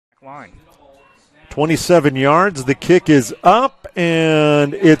line. 27 yards. The kick is up,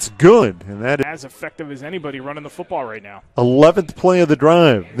 and it's good. And that is as effective as anybody running the football right now. 11th play of the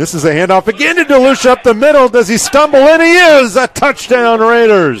drive. This is a handoff again to DeLucia up the middle. Does he stumble? And he is. A touchdown,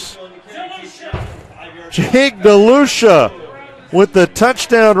 Raiders. Jake DeLucia with the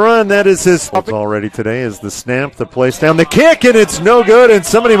touchdown run. That is his already today is the snap, the place down, the kick, and it's no good. And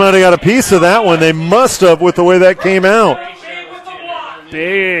somebody might have got a piece of that one. They must have with the way that came out.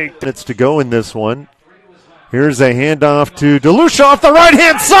 Big minutes to go in this one. Here's a handoff to DeLucia off the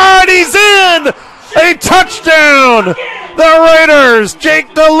right-hand side. He's in! A touchdown! The Raiders, Jake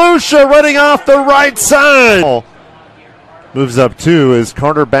DeLucia running off the right side. Moves up two as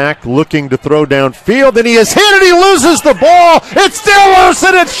Carter back looking to throw downfield, and he is hit and he loses the ball. It's still loose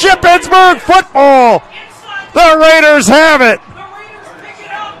and it's Shippensburg football. The Raiders have it.